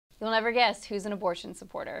You'll never guess who's an abortion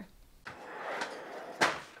supporter.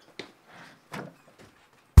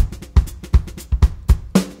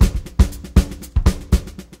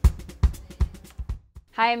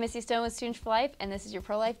 Hi, I'm Missy Stone with Students for Life, and this is your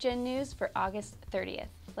Pro-Life Gen News for August 30th.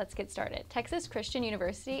 Let's get started. Texas Christian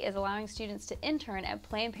University is allowing students to intern at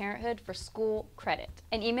Planned Parenthood for school credit.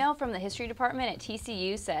 An email from the history department at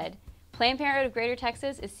TCU said, Planned Parenthood of Greater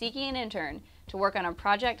Texas is seeking an intern to work on a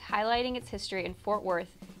project highlighting its history in Fort Worth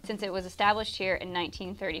since it was established here in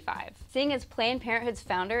 1935. Seeing as Planned Parenthood's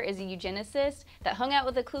founder is a eugenicist that hung out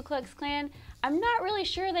with the Ku Klux Klan, I'm not really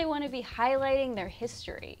sure they want to be highlighting their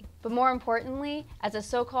history. But more importantly, as a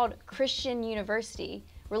so-called Christian university,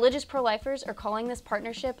 religious pro-lifers are calling this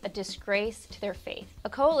partnership a disgrace to their faith. A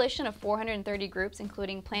coalition of 430 groups,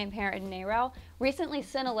 including Planned Parenthood and NARAL, recently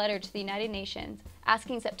sent a letter to the United Nations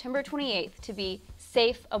asking September 28th to be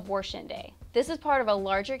Safe Abortion Day. This is part of a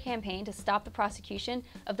larger campaign to stop the prosecution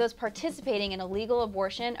of those participating in illegal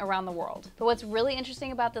abortion around the world. But what's really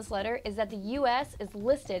interesting about this letter is that the U.S. is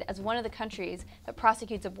listed as one of the countries that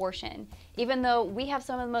prosecutes abortion, even though we have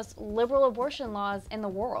some of the most liberal abortion laws in the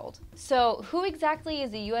world. So who exactly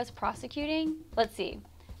is the U.S. prosecuting? Let's see.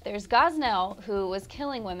 There's Gosnell, who was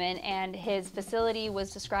killing women, and his facility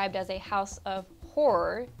was described as a house of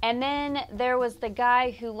horror. And then there was the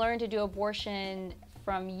guy who learned to do abortion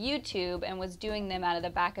from YouTube and was doing them out of the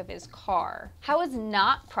back of his car. How is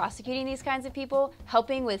not prosecuting these kinds of people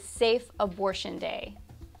helping with Safe Abortion Day?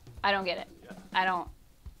 I don't get it. Yeah.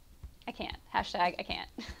 I can't. Hashtag I can't.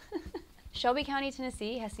 Shelby County,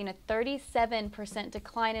 Tennessee has seen a 37%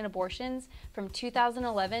 decline in abortions from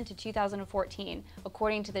 2011 to 2014,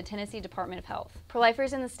 according to the Tennessee Department of Health.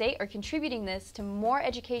 Pro-lifers in the state are contributing this to more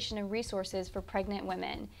education and resources for pregnant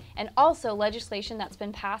women, and also legislation that's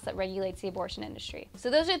been passed that regulates the abortion industry. So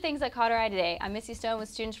those are the things that caught our eye today. I'm Missy Stone with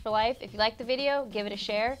Students for Life. If you liked the video, give it a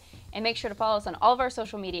share, and make sure to follow us on all of our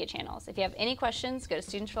social media channels. If you have any questions, go to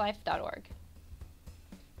studentsforlife.org.